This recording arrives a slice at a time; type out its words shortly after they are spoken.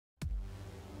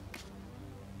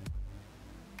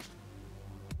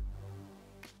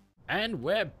And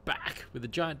we're back with a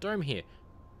giant dome here.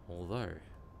 Although,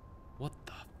 what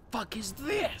the fuck is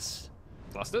this?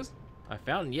 Clusters? I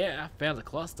found a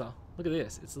cluster. Look at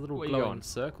this. It's a little glowing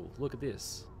circle. Look at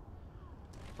this.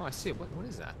 Oh, I see it. What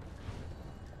is that?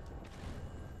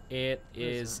 It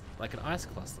is like an ice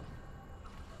cluster.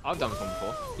 I've done this one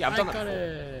before. Yeah, I've done that got before.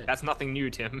 it. That's nothing new,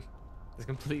 Tim. It's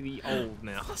completely old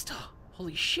now. Cluster.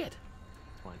 Holy shit.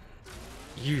 It's fine.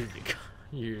 You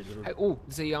little... Hey, oh,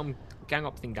 there's a gang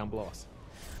up thing down below us.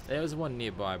 There was one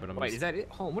nearby, but I'm Wait, is that it?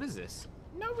 Hold on, what is this?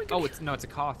 No, we're Oh, gonna... it's a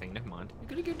car thing. Never mind. We're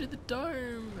gonna go to the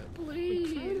dome,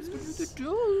 please. The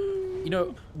dome. You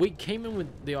know, we came in with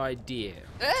the idea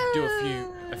to do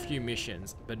a few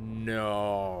missions, but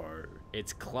no,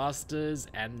 it's clusters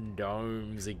and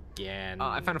domes again.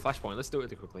 I found a flashpoint. Let's do it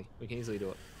really quickly. We can easily do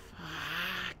it.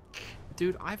 Fuck.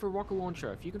 Dude, I have a rocket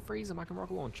launcher. If you can freeze them, I can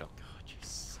rocket launcher. God, you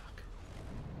suck.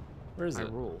 Where is I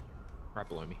it? rule. Right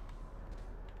below me.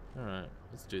 Alright,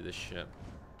 let's do this shit.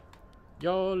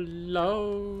 YOLO!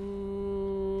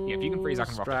 Yeah, if you can freeze, I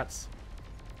can rocket. Strats.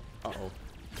 Uh-oh.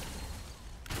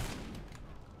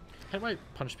 How do I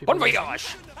punch people? Oh my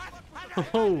gosh!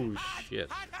 Oh, shit.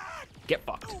 Get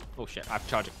fucked. Oh shit, I've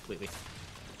charged it completely.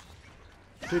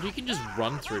 Dude, you can just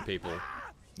run through people,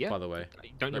 Yeah. by the way.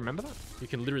 Don't you remember that? You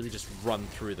can literally just run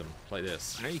through them like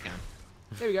this. I know you can.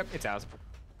 There we go. It's ours.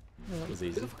 Oh, that was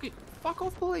easy. Fuck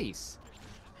off, police.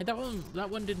 Hey, that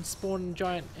one didn't spawn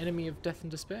giant enemy of death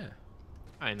and despair.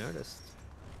 I noticed.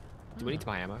 Do we need to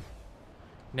buy ammo?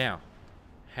 Now,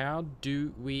 how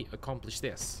do we accomplish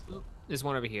this? There's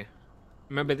one over here.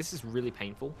 Remember, this is really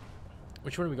painful.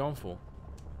 Which one are we going for?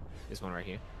 There's one right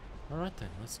here. All right then,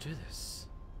 let's do this.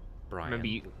 Brian. Remember,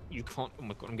 you can't. Oh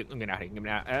my god, I'm getting out of here. I'm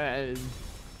out.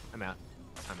 I'm out.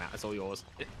 I'm out. It's all yours.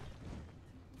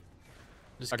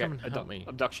 Just come and help me.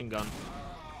 Abduction gun.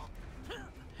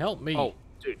 Help me. Oh,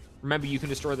 dude. Remember, you can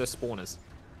destroy the spawners.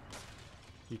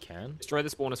 You can? Destroy the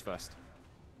spawners first.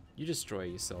 You destroy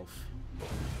yourself.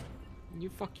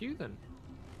 Fuck you then,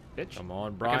 bitch. Come on,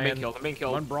 I'm Brian. being killed. I'm being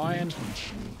killed. Come on, Brian.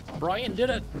 Brian did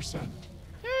it.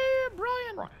 Hey,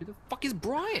 Brian. Who the fuck is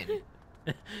Brian?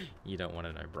 You don't want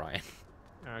to know Brian.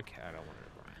 Okay, I don't want to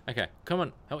know Brian. Okay, come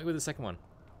on. Help me with the second one.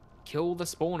 Kill the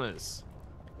spawners.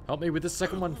 Help me with the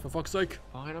second one, for fuck's sake.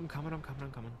 Fine, I'm coming. I'm coming.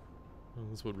 I'm coming. Oh,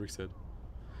 that's what Rick said.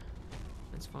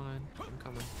 It's fine. I'm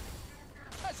coming.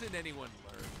 Hasn't anyone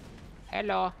learned?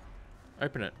 Hello.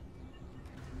 Open it.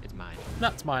 It's mine.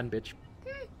 That's mine, bitch.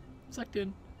 Sucked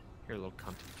in. You're a little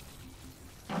cunt.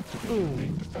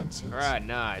 Ooh. Alright,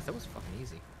 nice. That was fucking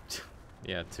easy.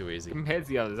 Yeah, too easy. Compared to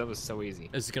the others, that was so easy.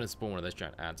 This is gonna spawn one of those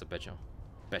giant ads, I betcha.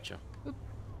 Betcha.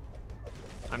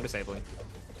 I'm disabling.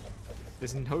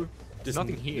 There's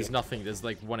nothing here. There's nothing. There's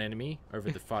like one enemy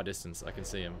over the far distance. I can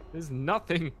see him. There's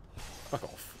nothing. Fuck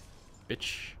off,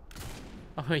 bitch.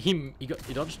 Oh, he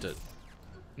dodged it.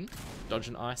 Hmm?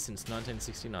 Dodging ice since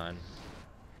 1969.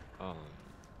 Okay.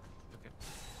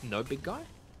 No big guy?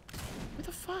 What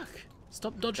the fuck?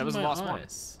 Stop dodging was the my last one.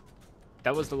 ice.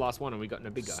 That was the last one, and we got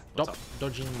no big guy. Stop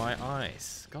dodging my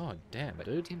ice. God damn, But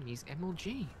dude. Tim, he's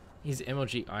MLG. He's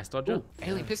MLG ice dodger. Ooh,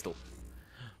 alien pistol.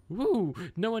 Woo!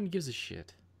 No one gives a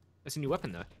shit. That's a new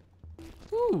weapon, though.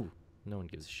 Woo! No one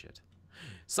gives a shit.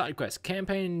 Side quest: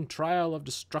 campaign trial of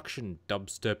destruction.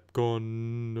 Dubstep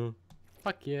gun.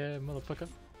 Fuck yeah, motherfucker.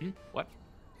 What?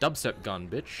 Dubstep gun,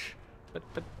 bitch. But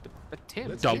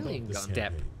Tim, it's Dub alien gun.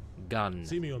 step gun.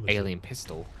 See me on the Alien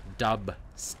pistol. Dub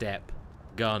step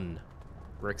gun.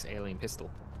 Rick's alien pistol.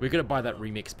 We're gonna buy that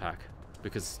remix pack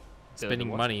because spending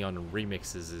what? money on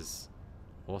remixes is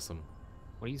awesome.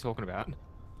 What are you talking about?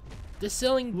 They're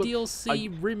selling Look,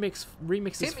 DLC remixes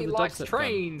for Timmy the likes dubstep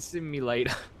Train Simulator.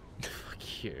 gun.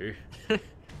 Fuck you.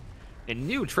 In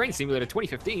new Train Simulator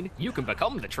 2015, you can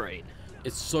become the train.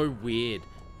 It's so weird.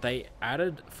 They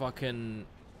added fucking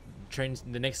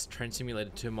the next Train Simulator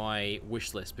to my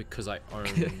wish list because I own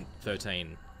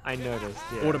 13. I noticed.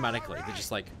 Yeah. Automatically, they're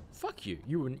just like, "Fuck you!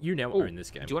 You now Ooh, own this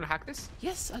game." Do you want to hack this?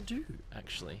 Yes, I do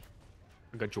actually.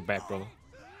 I got your back, brother.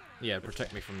 Yeah,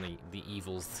 protect me from the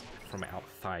evils from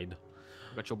outside.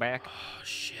 I got your back. Oh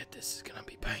shit, this is gonna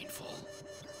be painful.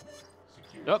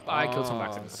 Oh, I killed some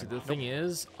accidents. See, the thing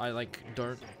is, I like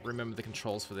don't remember the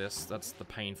controls for this. That's the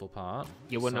painful part.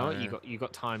 Yeah, well, no, So, you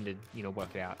got time to work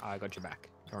it out. I got your back.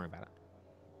 Don't worry about it.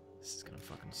 This is gonna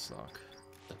fucking suck.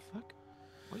 The fuck?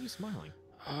 Why are you smiling?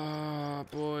 Oh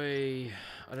boy,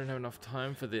 I don't have enough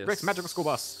time for this. Rick's magical school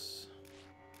bus.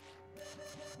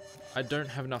 I don't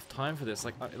have enough time for this.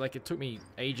 Like it took me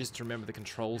ages to remember the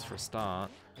controls for a start.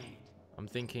 I'm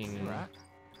thinking. Right.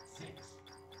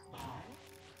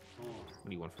 What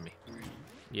do you want from me?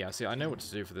 Yeah, see, I know what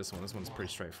to do for this one. This one's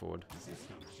pretty straightforward.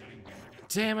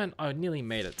 Damn it, I nearly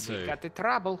made it too. We got the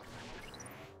trouble.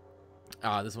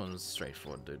 Ah, this one was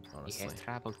straightforward, dude, honestly. Yes,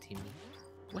 trouble, Timmy.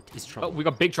 What is Oh, trouble? we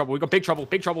got big trouble. We got big trouble.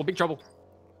 Big trouble. Big trouble.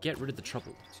 Get rid of the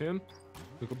trouble. Tim,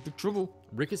 we got big trouble.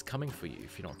 Rick is coming for you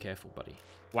if you're not careful, buddy.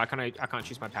 Why can't I can't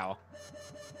choose my power.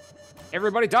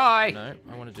 Everybody die! No,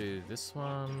 I want to do this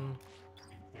one.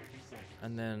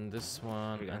 And then this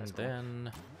one, and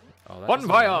then... Oh, that Bon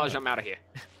doesn't voyage! work. I'm out of here.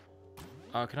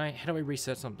 Oh, can I... How do I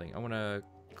reset something? I want to...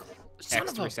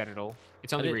 X to reset it all.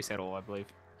 It's only reset all, I believe.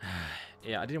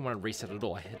 Yeah, I didn't want to reset it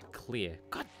all. I hit clear.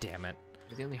 God damn it.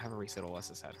 They only have a reset all. That's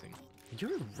a sad thing.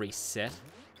 You're a reset.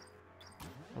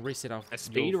 I'll reset off... A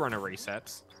speed runner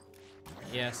resets.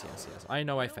 Yes, yes, yes. I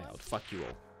know I failed. Fuck you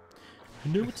all. I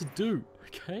know what to do,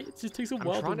 okay? It just takes a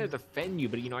while. I'm trying to defend you,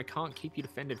 but you know, I can't keep you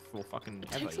defended for fucking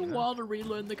ever. It takes a while to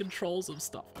relearn the controls of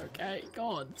stuff, okay? Go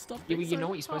on, stop Yeah, being but you so know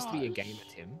what? You're supposed to be a gamer,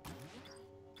 Tim.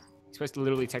 You're supposed to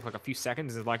literally take like a few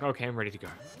seconds and it's like, okay, I'm ready to go.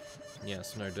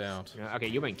 Yes, no doubt. You know, okay,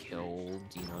 you've been killed,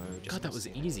 you know. Just God, that was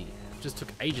easy. It just took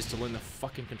ages to learn the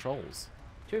fucking controls.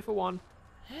 2 for 1.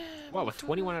 Wow, we're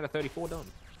 21 out of 34 done.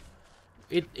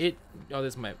 Oh,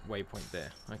 there's my waypoint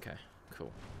there. Okay,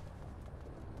 cool.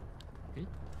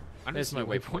 There's my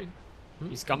waypoint. You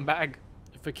scumbag.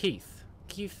 For Keith.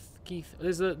 Keith.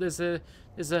 There's a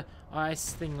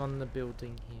ice thing on the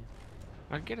building here.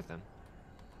 I get it then.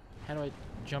 How do I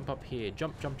jump up here?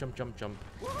 Jump.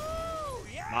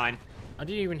 Mine. I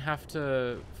didn't even have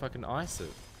to fucking ice it.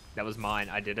 That was mine.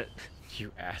 I did it.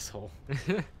 You asshole.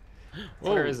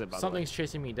 Whoa, where is it, by the way? Something's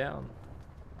chasing me down.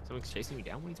 Something's chasing me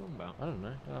down? What are you talking about? I don't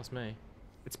know. Don't ask me.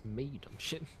 It's me, dumb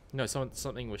shit. No,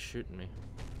 something was shooting me.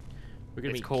 We're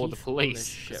gonna It's be called the Keith on police. this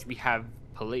ship. 'Cause we have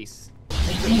police.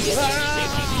 What are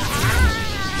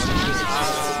you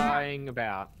lying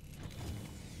about?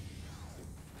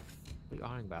 What are you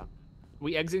lying about?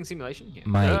 We exiting simulation? Yeah.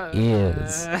 My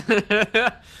ears.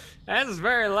 That's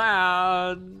very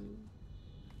loud.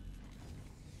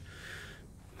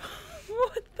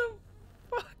 What the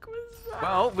fuck was that?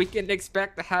 Well, we can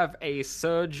expect to have a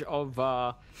surge of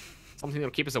something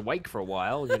that'll keep us awake for a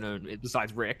while, you know,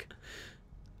 besides Rick.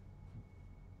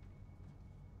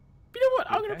 You know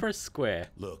what? I'm Okay. gonna press square.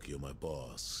 Look, you're my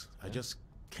boss. I just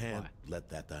can't let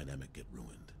that dynamic get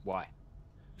ruined. Why?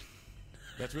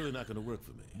 That's really not going to work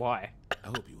for me. Why? I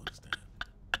hope you understand.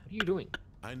 What are you doing?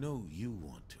 I know you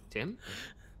want to. Tim?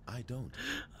 I don't.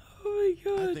 Oh my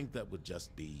god. I think that would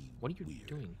just be What are you weird,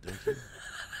 doing? don't you?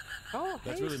 Oh,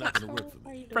 That's really not going to work for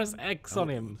me. Press X I on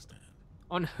hope you him. understand.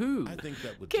 On who? I think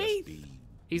that would Keith. just be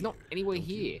He's not weird, anywhere don't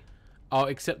you? here. Oh,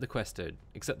 accept the quest, dude.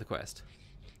 Accept the quest.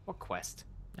 What quest?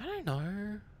 I don't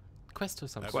know. Quest or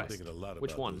something. I've been Quest. thinking a lot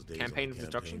Which about one? those days Campaign on of the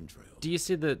Destruction? campaign trail. Do you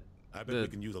see the I bet we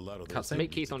can use a lot of those cutscene?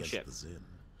 Make techniques Keith on against ship. the Zen.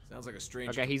 Sounds like a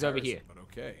strange Okay, he's over comparison, here. But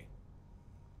okay.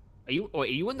 Are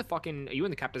you in the fucking? Are you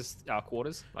in the captain's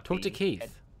quarters? Like Talk to the Keith.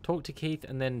 head- Talk to Keith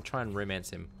and then try and romance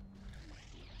him.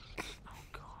 Oh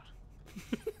god.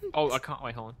 Oh, I can't.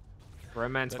 Wait, hold on.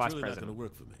 Romance That's vice really not going president. to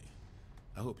work for me.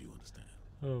 I hope you understand.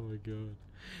 Oh my god.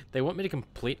 They want me to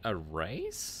complete a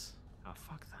race? Oh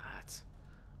fuck that.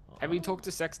 Have you talked to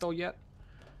Sextol yet?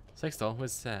 Sextol,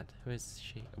 where's that? Where's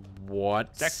she?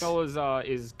 What? Sextol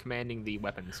is commanding the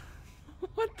weapons.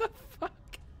 What the fuck?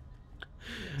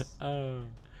 I'm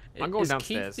going is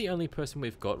downstairs. Keith the only person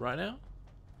we've got right now?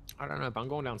 I don't know, but I'm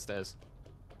going downstairs.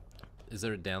 Is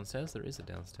there a downstairs? There is a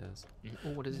downstairs. Oh,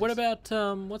 what is What this?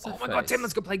 about what's her Oh my face? god, Tim,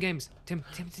 let's go play games. Tim.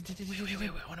 Wait,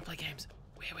 I want to play games.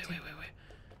 Wait.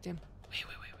 Tim. Wait.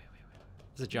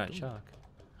 There's a giant shark.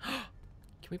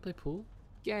 Can we play pool?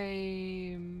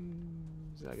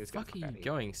 Games. I guess Fuck are you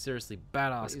going? Seriously,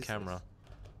 badass is camera.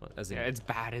 As in, Yeah, it's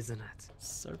bad, isn't it?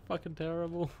 so fucking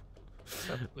terrible.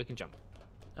 So, we can jump.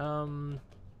 I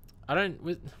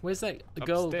don't. Where's that the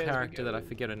girl Upstairs we character that I go.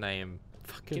 forget her name?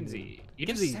 Fucking Kinsey. You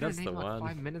Kinsey, just said her that's name the like one.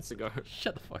 5 minutes ago.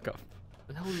 Shut the fuck up.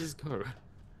 Where the hell does this go?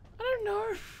 I don't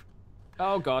know.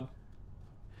 Oh god.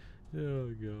 Oh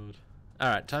god. All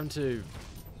right, time to.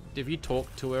 Have you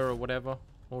talked to her or whatever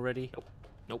already?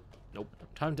 Nope.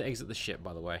 Time to exit the ship,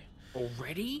 by the way.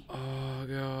 Already? Oh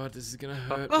god, this is gonna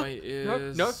hurt Oh, my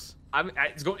ears. No.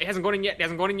 It hasn't gone in yet.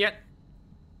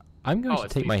 I'm going Oh, to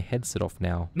it's take these. my headset off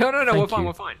now. No. Thank We're fine.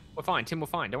 you. We're fine. Tim, we're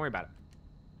fine. Don't worry about it.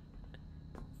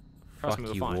 Trust Fuck me,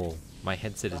 we're you fine. all. My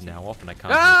headset is now off and I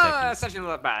can't Ah, do that's actually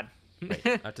not that bad. Wait,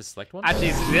 I have to select one? Actually,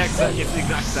 it's the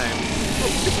exact same.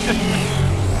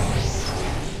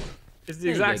 It's the There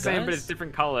you exact go, same, but guys. it's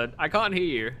different colored. I can't hear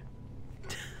you.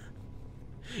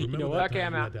 Remember know that what? Okay, time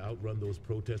I'm you out. had to outrun those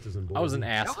protesters in I was an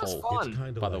Boise? was asshole, fun. It's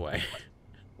kinda by the like way.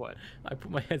 What? I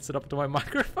put my headset up to my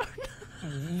microphone.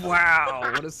 Wow,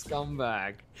 what a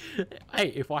scumbag. Hey,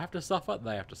 if I have to suffer,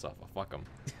 they have to suffer. Fuck them.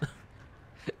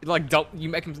 Like, you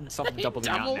make him suffer double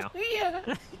the amount now.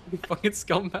 Yeah. You fucking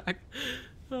scumbag.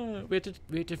 We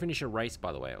had to finish a race,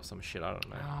 by the way, or some shit. I don't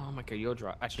know. Oh my god, you're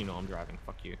driving. Actually, no, I'm driving.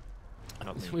 Fuck you.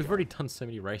 We've already done so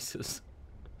many races.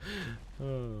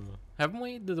 Haven't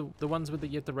we? The ones with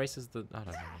the races that I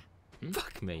don't know.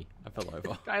 Fuck me. I fell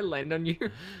over. I land on you.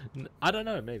 I don't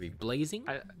know. Maybe blazing.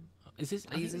 Is this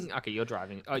Blazing? Okay, you're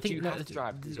driving. Oh, you have to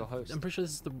drive because you're host. I'm pretty sure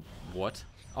this is the what?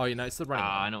 Oh, you know, it's the running.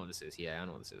 Ah, one. I know what this is. Yeah, I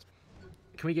know what this is.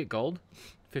 Can we get gold?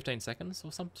 15 seconds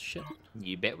or some shit?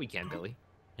 You bet we can, Billy.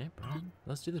 Yeah, Brian.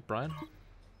 Let's do this, Brian. Why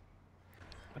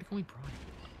do you call me Brian?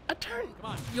 I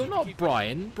don't. You're not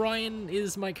Brian. Brian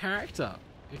is my character.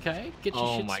 Okay, get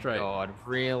your shit straight. Oh my god,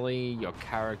 really? Your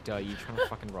character? You trying to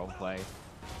fucking roleplay?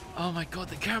 Oh my god,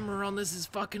 the camera on this is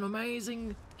fucking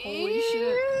amazing. Holy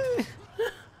shit.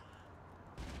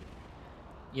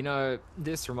 You know,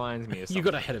 this reminds me of something. You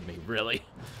got ahead of me, really.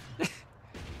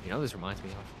 You know, this reminds me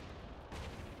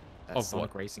of. Of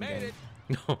Sonic what? racing game.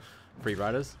 No, Free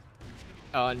Riders.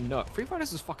 No, Free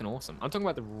Riders was fucking awesome. I'm talking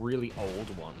about the really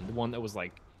old one, the one that was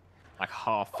like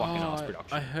half fucking ass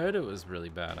production. I heard it was really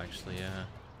bad, actually. Yeah.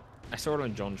 I saw it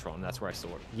on JonTron. That's where I saw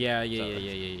it. Yeah. So-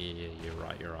 You're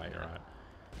right.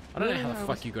 I don't know how the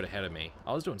fuck you got ahead of me.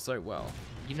 I was doing so well.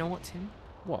 You know what, Tim?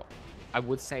 What? I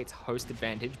would say it's host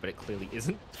advantage, but it clearly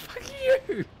isn't. Fuck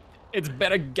you! It's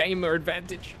better gamer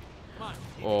advantage. Come on.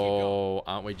 Oh,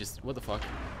 aren't we just... What the fuck?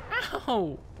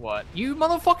 Ow! What? You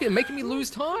motherfucker making me lose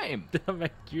time. Did I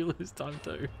make you lose time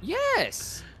too?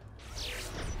 Yes.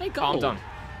 Hey, go. I'm done.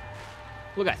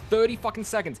 Look at 30 fucking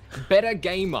seconds. Better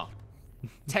gamer.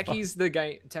 Techies the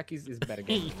game. Techies is better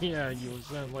gamer. Yeah, you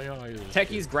certainly are.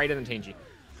 Techies greater than Teanji.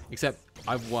 Except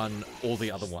I've won all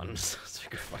the other ones. So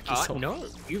go fuck yourself. No,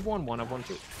 you've won one. I've won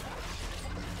two.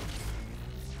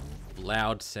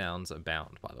 Loud sounds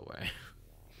abound, by the way.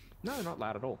 No, not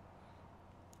loud at all.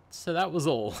 So that was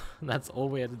all. That's all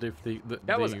we had to do for the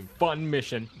That was a fun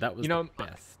mission. That was the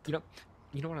best.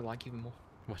 You know what I like even more?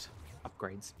 What?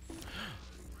 Upgrades.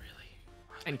 Really?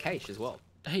 And cache as well.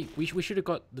 Hey, we should have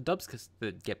got the dubs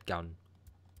the Gep gun.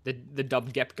 The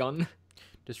dub gep gun.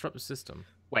 Disrupt the system.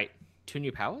 Wait, 2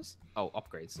 new powers? Oh,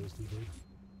 upgrades.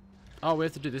 Oh, we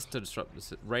have to do this to disrupt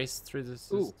the race through the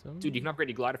system. Ooh, dude, you can upgrade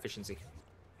your glide efficiency.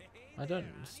 I don't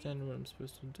understand what I'm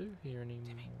supposed to do here anymore.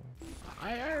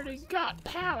 I already got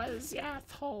powers, you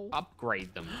asshole.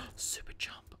 Upgrade them. Super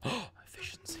jump. Oh,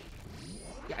 efficiency.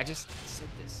 Yeah, I just said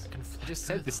this. I can fly I just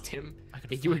further. said this, Tim. I can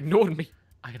And you fly- ignored me.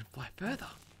 I can fly further.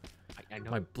 I know.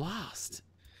 My blast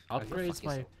Oh, go fuck upgrades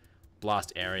my yourself.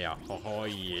 blast area. Oh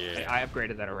yeah. I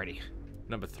upgraded that already.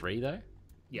 Number 3 though.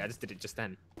 Yeah, I just did it just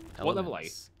then. What level are you?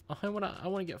 Elements. Oh, I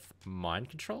wanna get mind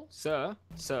control. Sir,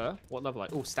 what level are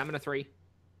you? Oh, stamina 3.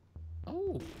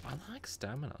 Oh, I like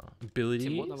stamina. Abilities.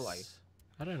 Tim, what level are you?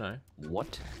 I don't know.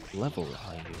 What level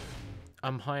are you?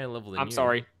 I'm higher level than you. I'm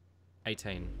sorry.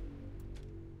 18.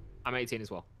 I'm 18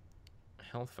 as well.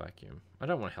 Health vacuum. I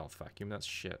don't want health vacuum. That's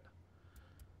shit.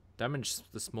 Damage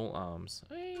the small arms.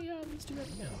 Hey, let's do that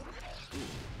now.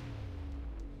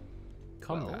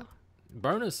 Combat. Well.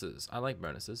 Bonuses. I like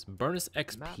bonuses. Bonus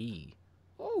XP.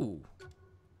 Oh.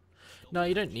 No,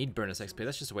 you don't need bonus XP.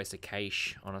 That's just a waste of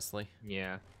cash, honestly.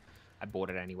 Yeah. I bought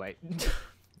it anyway.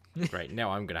 Great.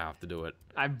 Now I'm gonna have to do it.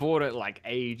 I bought it like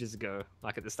ages ago,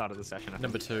 like at the start of the session. I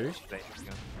Number think. 2.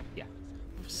 Yeah.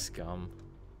 Scum.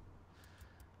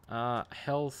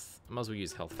 Health. I might as well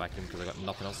use health vacuum because I got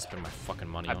nothing else to spend my fucking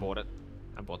money I on. bought it.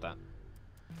 I bought that.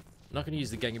 Not gonna use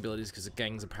the gang abilities because the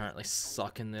gangs apparently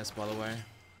suck in this, by the way.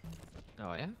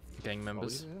 Oh yeah. Gang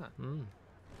members. Why would you do that? Mm.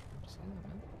 Say that,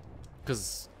 man.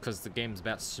 Because the game's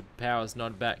about superpowers,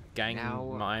 not about gang Now,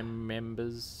 mime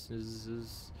members.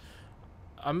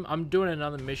 I'm doing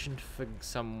another mission for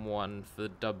someone for the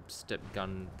dubstep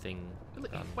gun thing.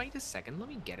 Wait a second. Let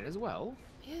me get it as well.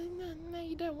 Yeah, no,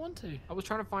 you don't want to. I was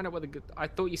trying to find out whether I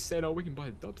thought you said, "Oh, we can buy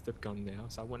a dubstep gun now."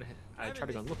 So I went ahead. I tried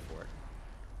to go and look for it.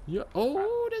 Yeah.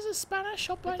 Oh, there's a Spanish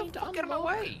shop I Get need the to fuck unlock. out of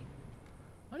my way!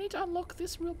 I need to unlock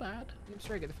this real bad. I'm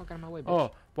sorry. Get the fuck out of my way, bitch.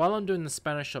 Oh, while I'm doing the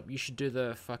Spanish shop, you should do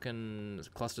the fucking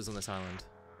clusters on this island.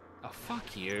 Oh,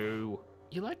 fuck you.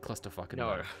 You like cluster fucking? No.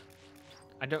 right?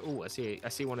 I don't. Oh, I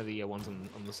see one of the ones on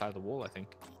the side of the wall. I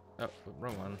think. Oh,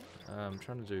 wrong one. I'm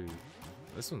trying to do.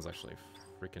 This one's actually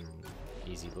freaking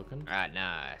easy looking. Alright,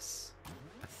 nice.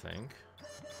 I think.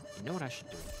 You know what I should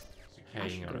do? I Hang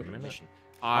should on go a to the minute. mission.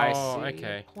 I Oh, see.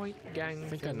 okay. Point gang. I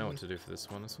think I know what thing. to do for this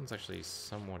one. This one's actually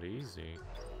somewhat easy.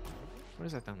 What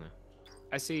is that down there?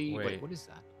 I see. Wait, Wait. what is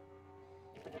that?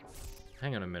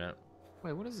 Hang on a minute.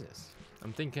 Wait, what is this?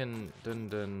 I'm thinking dun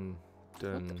dun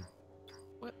dun.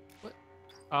 What?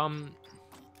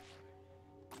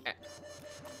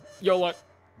 Yo, what?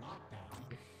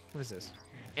 What is this?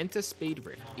 Enter speed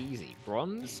rift. Easy.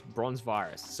 Bronze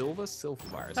virus. Silver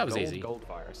virus. That was gold, easy. Gold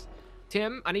virus.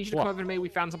 Tim, I need you to What? come over to me. We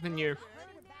found something new.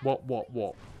 What?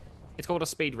 It's called a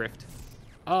speed rift.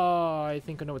 Oh, I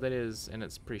think I know what that is, and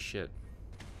it's pretty shit.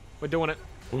 We're doing it.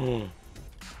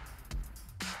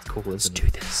 It's cool, Let's isn't do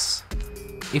it? this.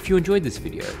 If you enjoyed this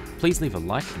video, please leave a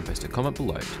like and post a comment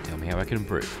below to tell me how I can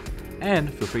improve.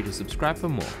 And feel free to subscribe for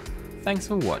more. Thanks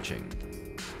for watching.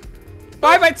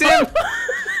 Bye, Tim.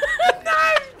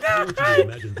 I want you to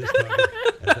imagine this target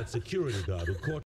as that security guard who caught